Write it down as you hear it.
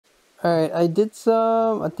Alright, I did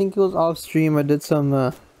some, I think it was off stream, I did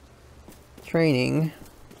some training,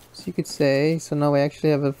 so you could say. So now we actually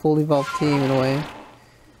have a full evolved team in a way.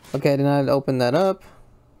 Okay, then I'd open that up.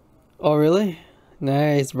 Oh really?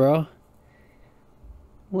 Nice, bro.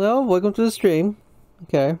 Well, welcome to the stream.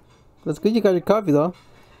 Okay. That's good you got your coffee though.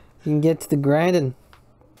 You can get to the grinding.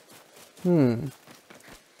 Should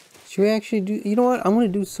we actually do, you know what? I'm gonna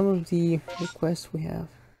do some of the requests we have.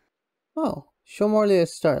 Oh, show Marley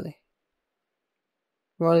as Starly.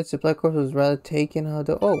 Marley's supply course was rather taken how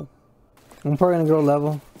to, oh. I'm probably gonna go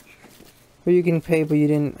level. Or you can pay but you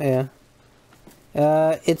didn't, yeah.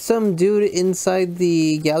 It's some dude inside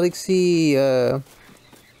the galaxy, I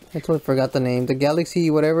totally forgot the name. The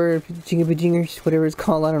galaxy, whatever, jingers, whatever it's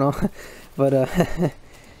called, I don't know. But,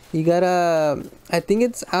 you gotta, I think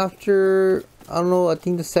it's after, I don't know, I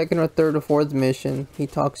think the second or third or fourth mission, he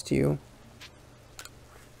talks to you.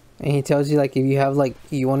 And he tells you, like, if you have, like,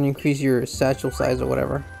 you want to increase your satchel size or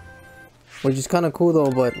whatever. Which is kind of cool,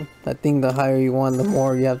 though, but I think the higher you want, the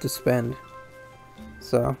more you have to spend.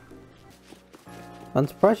 So. I'm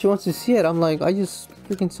surprised she wants to see it. I'm like, I just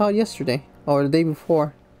freaking saw it yesterday. Or the day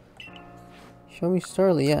before. Show me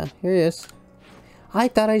Starly, yeah. Here he is. I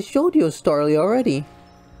thought I showed you Starly already.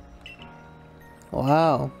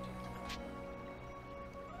 Wow.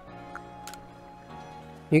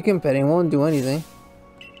 You can pet him, won't do anything.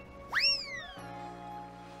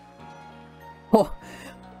 Oh,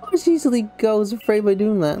 I just easily go. I was afraid by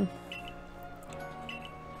doing that.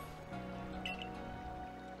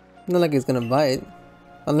 Not like it's gonna bite.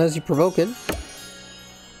 Unless you provoke it.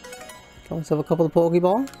 Got myself a couple of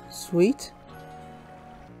Pokeball. Sweet.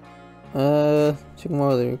 Check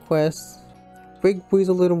more of the requests. Big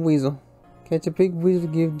Weasel, little Weasel. Catch a big weasel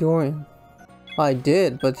to give Dorian. I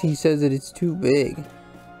did, but he says that it's too big.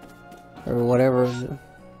 Or whatever.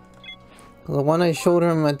 The one I showed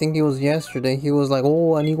him, I think it was yesterday, he was like,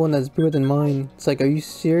 oh, I need one that's bigger than mine. It's like, are you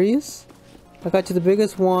serious? I got you the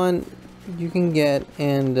biggest one you can get,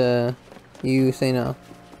 and you say no.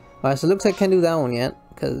 Alright, so it looks like I can't do that one yet,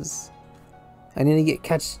 because I need to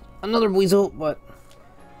catch another weasel, but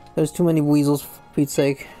there's too many weasels, for Pete's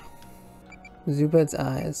sake. Zubat's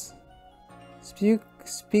eyes. Speak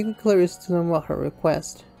with Clarissa to learn about her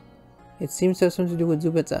request. It seems to have something to do with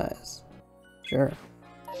Zubat's eyes. Sure.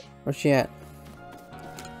 Where's she at?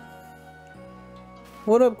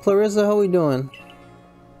 What up, Clarissa? How we doing?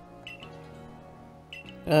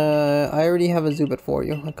 I already have a Zubat for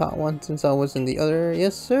you. I caught one since I was in the other.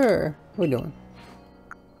 Yes, sir. How we doing?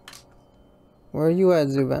 Where are you at,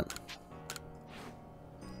 Zubat?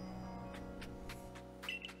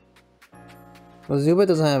 Well, Zubat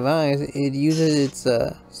doesn't have eyes. It uses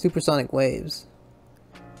its supersonic waves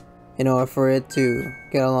in order for it to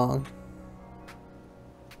get along.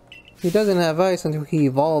 He doesn't have ice until he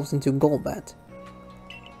evolves into Golbat.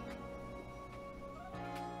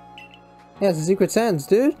 Yeah, it's a secret sense,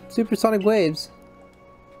 dude. Supersonic waves.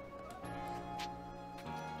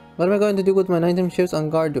 What am I going to do with my nighttime shifts on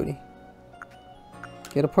guard duty?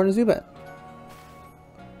 Get a partner Zubat.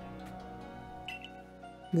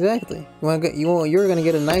 Exactly. You're gonna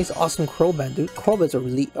get a nice, awesome Crobat, dude. Crobats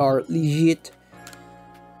are legit.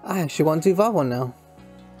 I actually want to evolve one now.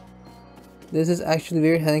 This is actually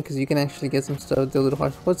very handy because you can actually get some stuff with the little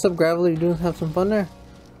hearts. What's up, Graveler? You doing have some fun there?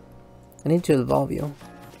 I need to evolve you.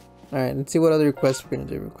 Alright, let's see what other requests we're gonna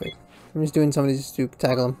do real quick. I'm just doing some of these just to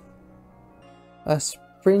tackle them. A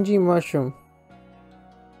springy mushroom.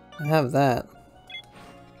 I have that.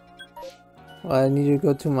 Well, I need to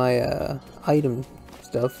go to my item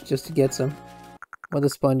stuff just to get some. Or the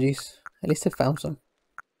spongies. At least I found some.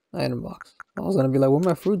 Item box. I was gonna be like, where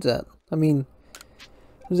my fruits at? I mean,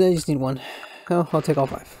 I just need one. Oh, I'll take all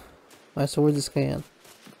 5. Alright, so where's this guy at?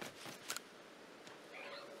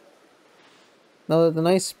 Now the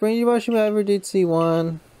nice springy mushroom, I ever did see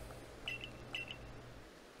one.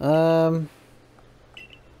 Thanks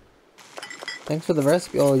for the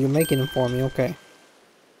recipe. Oh, you're making them for me. Okay.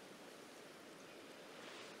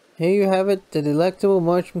 Here you have it, the delectable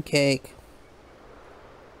mushroom cake.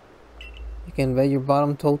 You can bet your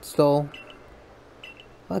bottom toadstool.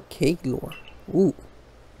 A cake lore. Ooh.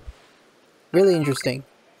 Really interesting.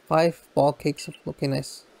 5 ball cakes looking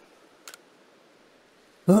nice.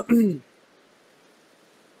 Alright,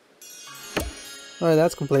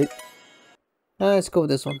 that's complete. Let's go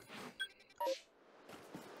with this one.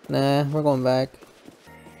 Nah, we're going back.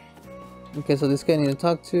 Okay, so this guy I need to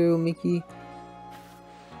talk to, Mickey.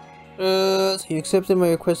 So you accepted my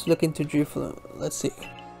request to look into Drifloon. Let's see.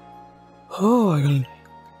 Oh my god.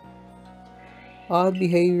 Odd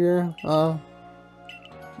behavior. Well,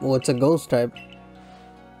 it's a ghost type.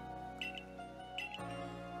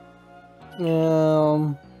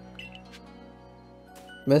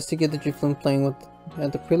 Investigate the Drifloon playing with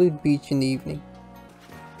at the Prelude Beach in the evening.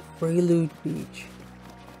 Prelude Beach.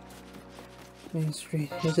 Main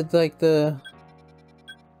Street. Is it like the...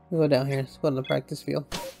 We'll go down here. Let's go to the practice field.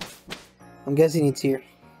 I'm guessing it's here.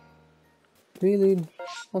 Prelude.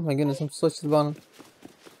 Oh my goodness, I'm switched to the bottom.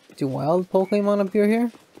 Do wild Pokemon appear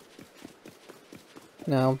here?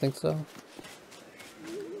 No, I don't think so.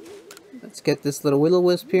 Let's get this little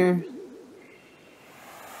Will-O-Wisp here.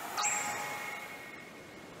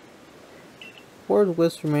 Four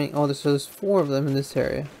wisps remaining. Oh, there's 4 of them in this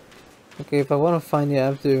area. Okay, if I want to find it, I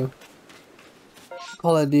have to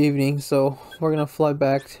call it the evening. So we're gonna fly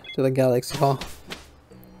back to the Galaxy Hall.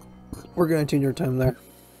 We're gonna change our time there.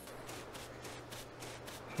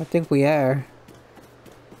 I think we are.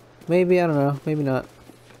 Maybe, I don't know. Maybe not.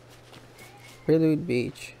 Prelude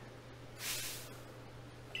Beach.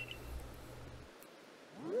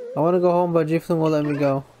 I want to go home, but Drifloon won't let me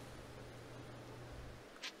go.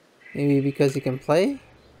 Maybe because he can play?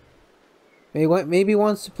 Maybe he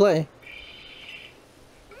wants to play.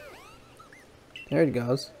 There it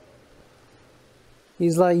goes.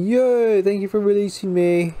 He's like, yay, thank you for releasing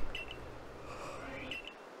me.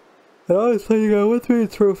 And I was playing, I went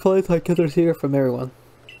through flights I could hear from everyone.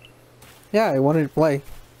 Yeah, I wanted to play.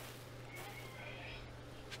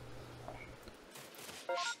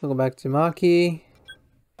 We'll go back to Maki.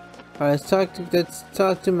 Alright, let's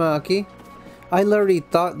talk to Maki. I literally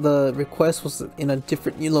thought the request was in a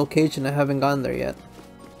different new location. I haven't gone there yet.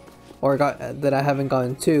 Or that I haven't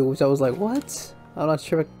gone to, which I was like, what? I'm not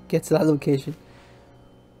sure if I get to that location.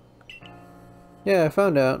 Yeah, I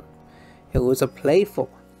found out. It was a playful.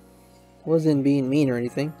 Wasn't being mean or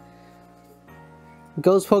anything.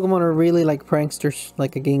 Ghost Pokemon are really like pranksters,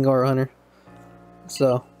 like a Gengar hunter.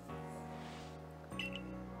 So.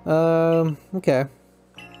 Okay.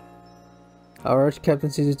 Our Arch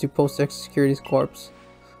Captain sees to post extra security's corpse.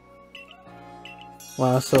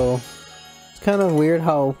 Wow, so it's kind of weird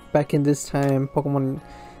how back in this time Pokemon,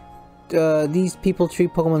 these people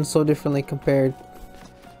treat Pokemon so differently compared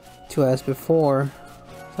to as before.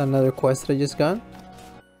 That's another quest that I just got.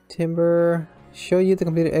 Timber, show you the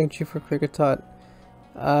completed entry for Kricketot.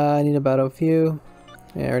 I need a battle with you.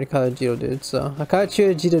 Yeah, I already caught a Geodude, so I caught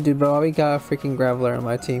you a Geodude, bro. We got a freaking Graveler on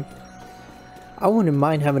my team. I wouldn't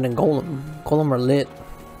mind having a Golem. Golem are lit.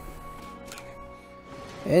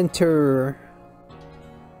 Enter.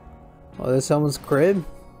 Oh, there's someone's crib?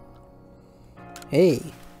 Hey.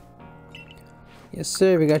 Yes,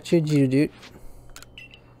 sir. We got you, Geodude.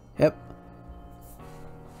 Yep.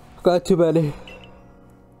 Got too many.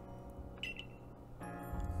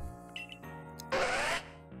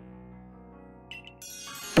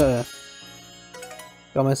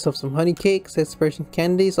 Got myself some honey cakes, expiration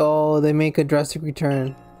candies. Oh, they make a drastic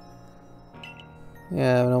return.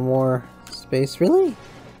 Yeah, no more space. Really?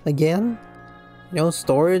 Again? No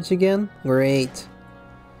storage again? Great.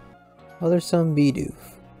 Oh, there's some Bidoof.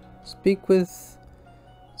 Speak with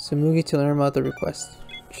Samugi to learn about the request.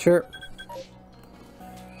 Sure.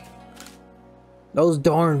 Those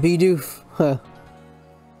darn Bidoof. Huh.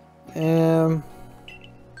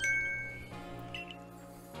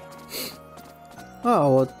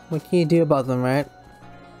 Oh, well, what can you do about them, right?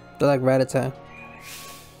 They're like Rattata.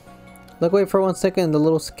 Look away for 1 second, the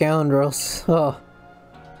little scoundrels. Oh.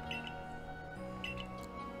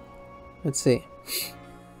 Let's see.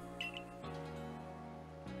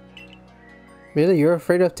 Really? You're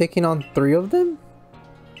afraid of taking on 3 of them?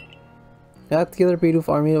 You have to get a Bidoof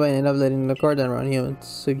army and end up letting the guard down around humans.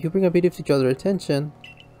 So if you bring a Bidoof to draw their attention...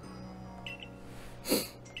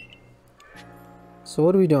 So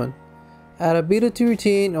what are we doing? Add a Bidoof to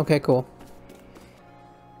routine. Okay, cool.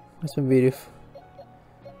 That's my Bidoof.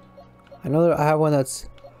 I know that I have one that's...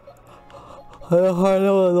 I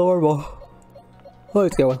know normal. Oh,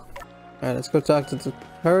 let's go. Alright, let's go talk to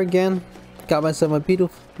her again. Got myself my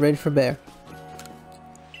Bidoof ready for bear.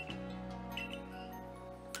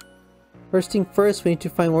 First thing first, we need to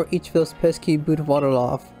find where each of those pesky Bidoof waddled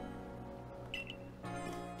off.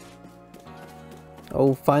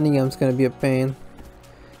 Oh, finding them is gonna be a pain.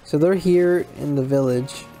 So they're here in the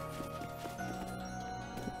village.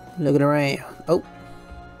 Looking around. Oh,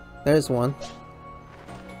 there's one.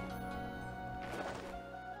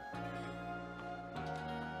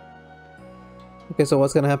 Okay, so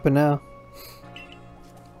what's gonna happen now?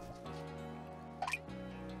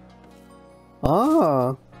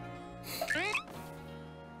 Ah.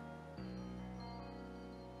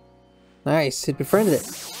 Nice, it befriended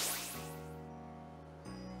it.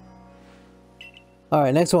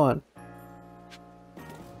 Alright, next one.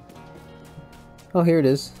 Oh, here it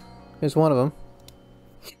is. Here's one of them.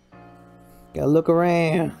 Gotta look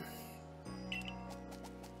around.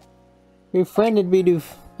 Befriended Bidoof.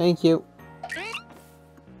 Thank you.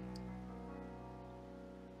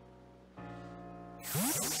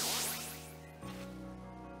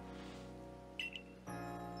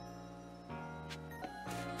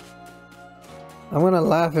 I'm gonna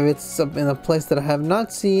laugh if it's in a place that I have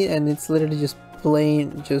not seen and it's literally just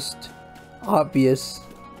plain, just obvious.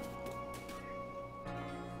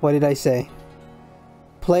 What did I say?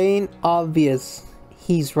 Plain obvious.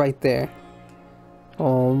 He's right there.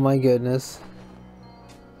 Oh my goodness.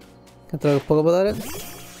 Can I throw a Pokeball at it?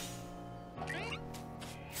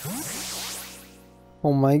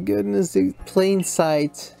 Oh my goodness, the plain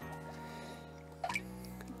sight.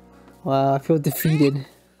 Wow, I feel defeated.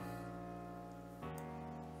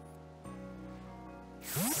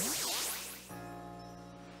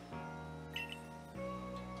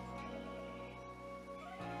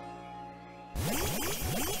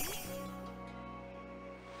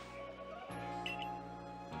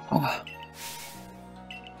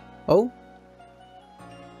 Oh?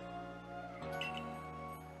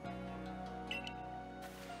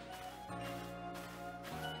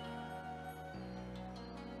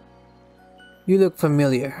 You look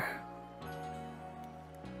familiar.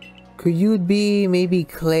 Could you be maybe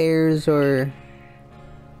Claire's or...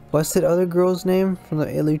 what's that other girl's name from the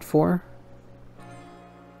Elite Four?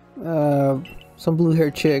 Some blue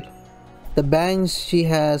haired chick. The bangs she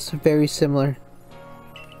has very similar.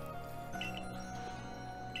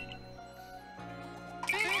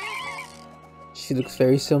 She looks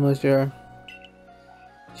very similar to her.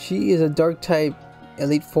 She is a dark type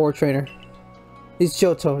Elite Four trainer. It's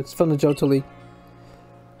Johto. It's from the Johto League.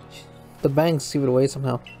 The bangs give it away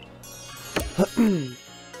somehow.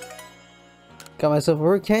 Got myself a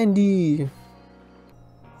rare candy.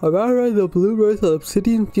 Around the Blue Earth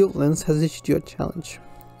Obsidian Field Lens has issued you a challenge.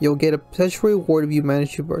 You'll get a potential reward if you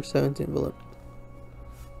manage to burst 17 balloons.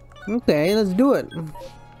 Okay, let's do it.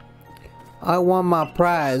 I want my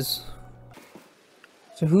prize.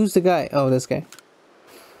 So who's the guy? Oh, this guy.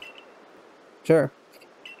 Sure.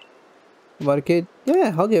 About a kid?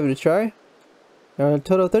 Yeah, I'll give it a try. There are a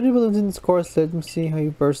total of 30 balloons in this course. Let me see how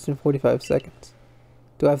you burst in 45 seconds.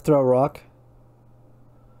 Do I have to throw a rock?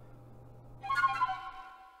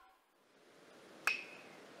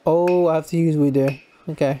 Oh, I have to use weed there.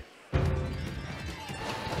 Okay.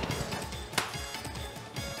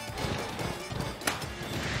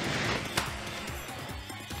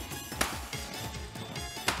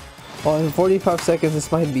 Well, in 45 seconds,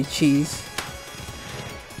 this might be cheese.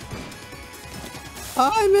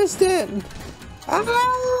 Oh, I missed it!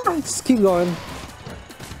 Ah! Just keep going.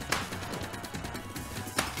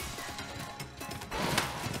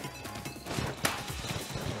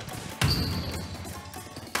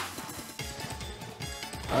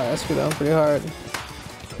 Alright, let's go down pretty hard.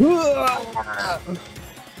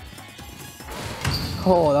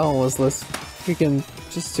 Oh, that one was less freaking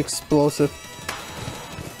just explosive.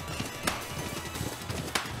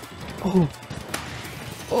 Oh.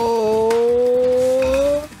 Oh.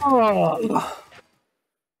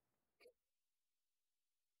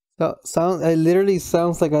 So, it literally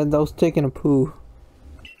sounds like I was taking a poo.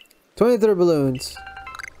 23 balloons.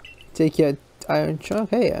 Take your iron chunk.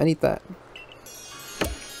 Hey, I need that.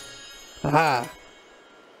 Aha.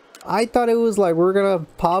 I thought it was like we're gonna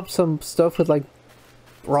pop some stuff with like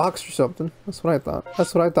rocks or something. That's what I thought.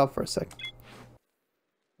 That's what I thought for a second.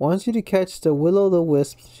 Wants you to catch the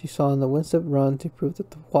will-o'-the-wisp she saw on the Winstep run to prove that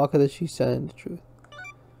the Waka that she said in the truth.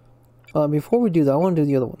 Before we do that, I want to do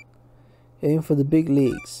the other one. Aim for the big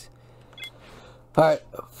leagues. Alright.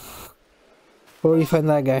 Where do you find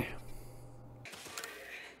that guy?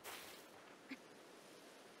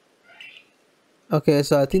 Okay,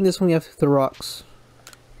 so I think this one you have to throw rocks.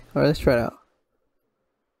 Alright, let's try it out.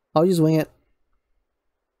 I'll just wing it.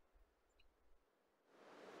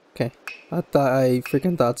 Okay. I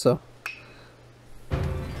freaking thought so.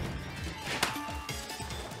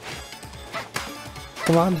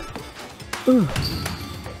 Come on. Ooh.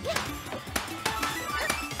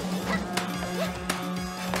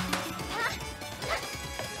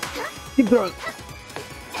 Keep throwing.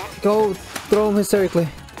 Go throw him hysterically.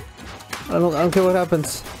 I don't care what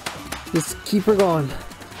happens. Just keep her going.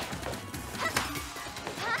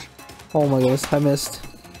 Oh my goodness, I missed.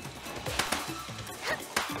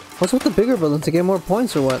 What's with the bigger balloon, to get more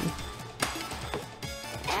points or what?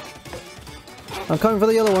 I'm coming for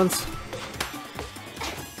the other ones.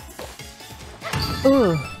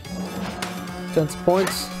 10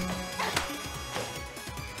 points.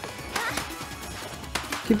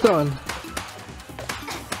 Keep going.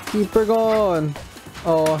 Keep her going.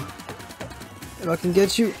 Oh, if I can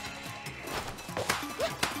get you.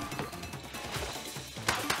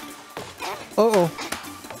 Uh-oh.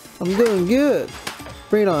 I'm doing good.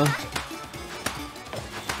 Bring it on.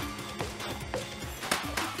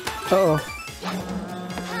 Uh-oh.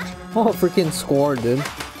 Oh, freaking scored, dude.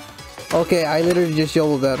 Okay, I literally just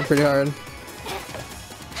yodeled that pretty hard.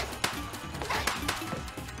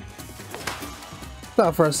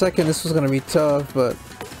 Thought for a second this was gonna be tough, but...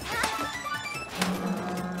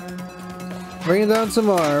 Bring it down some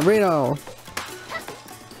more. Bring it on.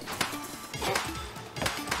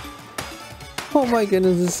 Oh my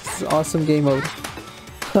goodness, this is awesome game mode.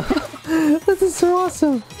 This is so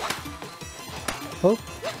awesome. Oh.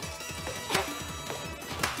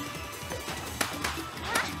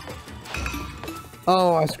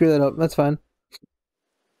 Oh, I screwed that up. That's fine.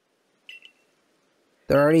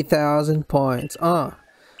 30,000 points.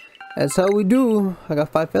 That's how we do. I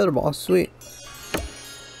got 5 feather balls. Sweet.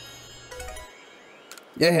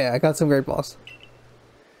 Yeah, I got some great balls.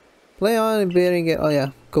 Play on and beat and get. Oh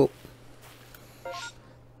yeah, cool.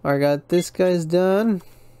 Alright, got this guy's done.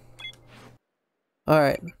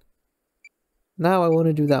 Alright. Now I want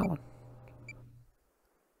to do that one.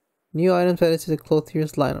 New items added to the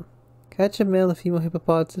clothier's lineup. Catch a male and female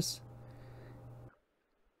hippopotamus.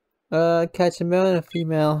 Catch a male and a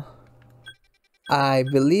female. I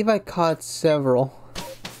believe I caught several.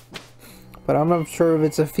 But I'm not sure if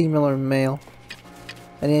it's a female or male.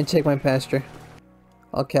 I didn't check my pasture.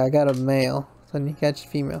 Okay, I got a male. So I need to catch a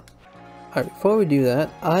female. Alright, before we do that,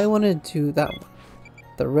 I want to do that one.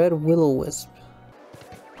 The red will-o-wisp.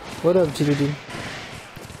 What up, Jitty?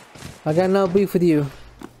 I got no beef with you.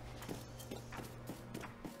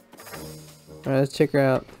 Alright, let's check her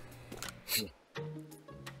out.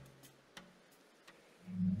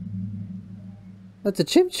 That's a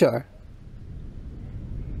Chimchar.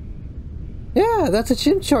 Yeah, that's a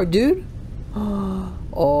Chimchar, dude.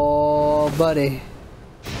 Oh, buddy.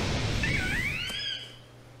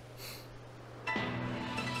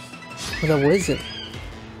 What is it?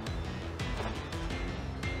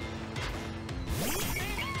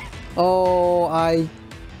 Oh,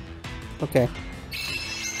 okay.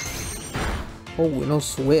 Oh, no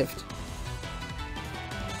Swift.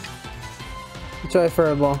 Let's try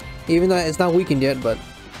Fireball. Even though it's not weakened yet, but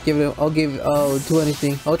I'll do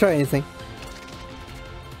anything. I'll try anything.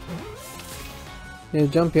 You're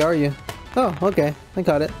jumpy, are you? Oh, okay. I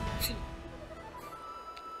got it.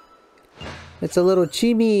 It's a little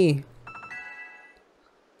Chimmy.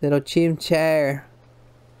 Little Chimchar.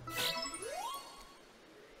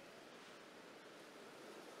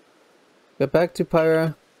 Get back to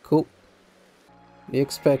Pyra. Cool. What do you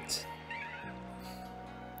expect?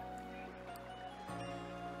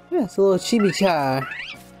 Yeah, it's a little Chimichar.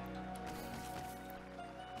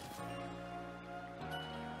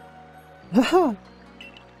 Haha!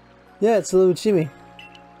 Yeah, it's a little Chimmy.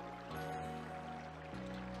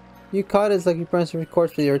 You caught it, it's like you promised to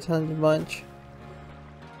record for your talented bunch.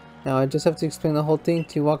 Now I just have to explain the whole thing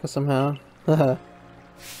to Waka somehow. Haha.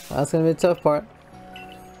 That's gonna be the tough part.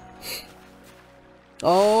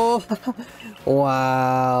 Oh!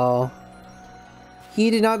 Wow.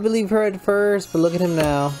 He did not believe her at first, but look at him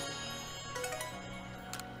now.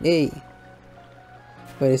 Hey.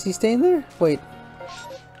 Wait, is he staying there? Wait.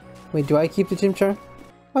 Wait, do I keep the Chimchar?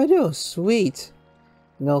 I do. Sweet.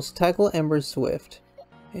 Mel's tackle Ember Swift.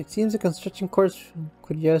 It seems the construction course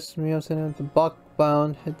could yes me up sending the block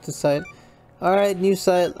bound head to site. Alright, new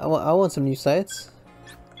site. I want some new sites.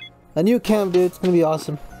 A new camp, dude. It's gonna be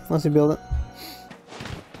awesome once we build it.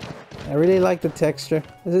 I really like the texture.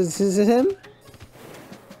 Is it him?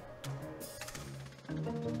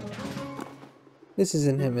 This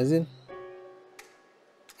isn't him, is it?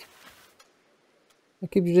 I'll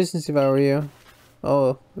keep your distance if I were you.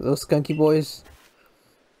 Oh, those skunky boys.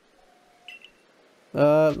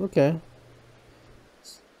 Okay.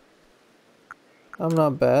 I'm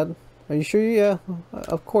not bad. Are you sure? Yeah,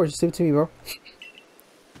 of course. Just leave it to me, bro.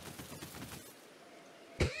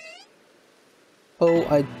 Oh,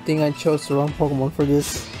 I think I chose the wrong Pokemon for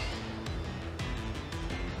this.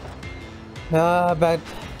 Ah, bad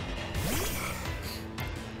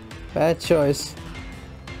choice.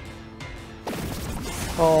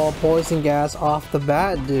 Oh, poison gas off the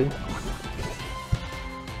bat, dude.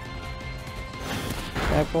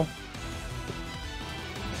 Tackle.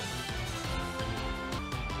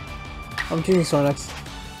 I'm choosing Snorlax.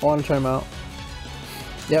 I want to try him out.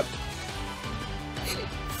 Yep.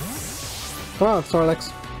 Come on,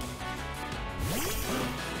 Snorlax.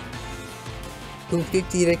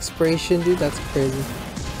 250 expiration, dude. That's crazy.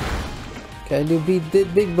 Okay, dude,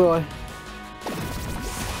 beat big boy.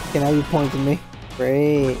 Okay, now you pointing me.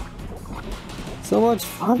 Great. So much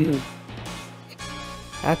fun.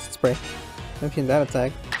 Acid spray. I've seen that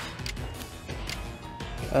attack.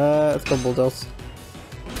 Let's go bulldoze.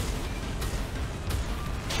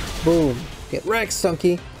 Boom. Get wrecked,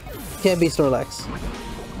 Stunky. Can't be Snorlax.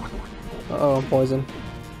 Uh-oh, I'm poisoned.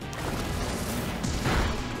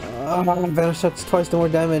 Vanish Shot's twice the more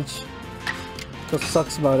damage. What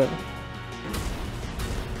sucks about it.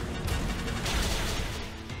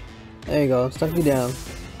 There you go, Stunky down.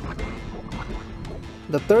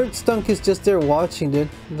 The third Stunk is just there watching, dude.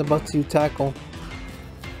 He's about to tackle.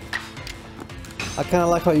 I kinda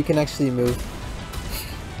like how you can actually move.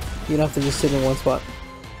 You don't have to just sit in one spot.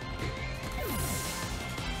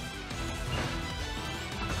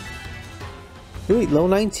 Sweet, low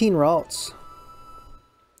 19 routes.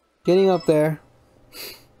 Getting up there.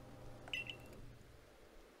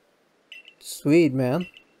 Sweet, man.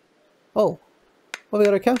 Oh. Well, we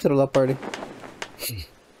got our camp settled up already.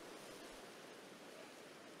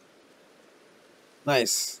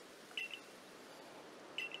 Nice.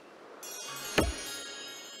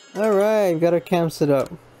 Alright, we got our camp set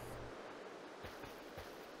up.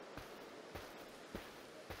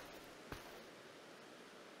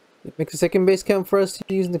 Make a second base camp for us to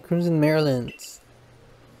use in the Crimson Marylands.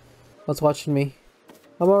 What's watching me?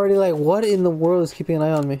 I'm already like, what in the world is keeping an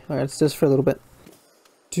eye on me? Alright, it's just for a little bit.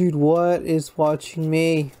 Dude, what is watching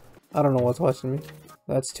me? I don't know what's watching me.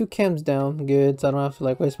 That's 2 camps down. Good, so I don't have to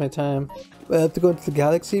like waste my time. I have to go into the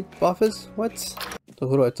Galaxy office? What? So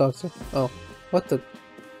who do I talk to? Oh, what the?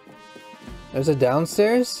 There's a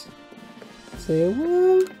downstairs? Say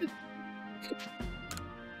what?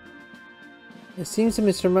 It seems that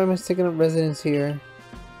Mr. Mime has taken up residence here.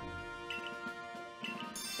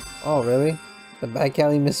 Oh, really? The back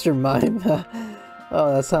alley Mr. Mime?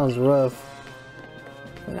 Oh, that sounds rough.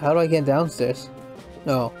 How do I get downstairs?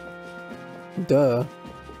 No. Duh.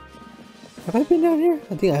 Have I been down here?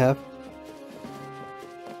 I think I have.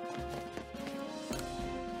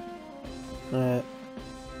 Alright.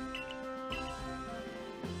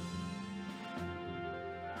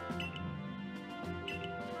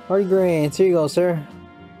 Party grains, here you go, sir.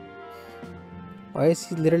 Why is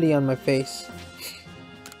he literally on my face?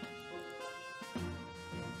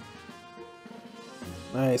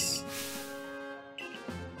 Nice.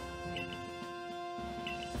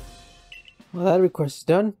 Well, that request is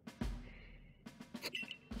done.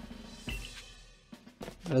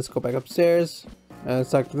 Let's go back upstairs.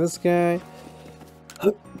 Let's talk to this guy.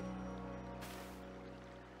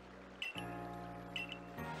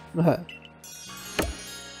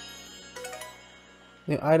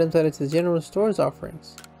 New items added to the general store's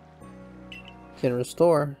offerings. General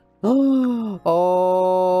store. Oh,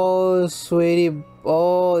 sweetie.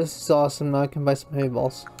 Oh, this is awesome. Now I can buy some heavy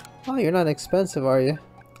balls. Oh, you're not expensive, are you?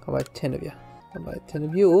 I'll buy 10 of you. I'll buy 10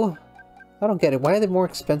 of you. I don't get it. Why are they more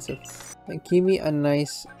expensive? And give me a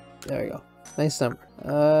nice... There we go. Nice number.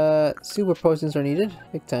 Super potions are needed.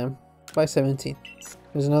 Big time. Buy 17.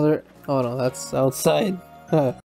 There's another... Oh no, that's outside.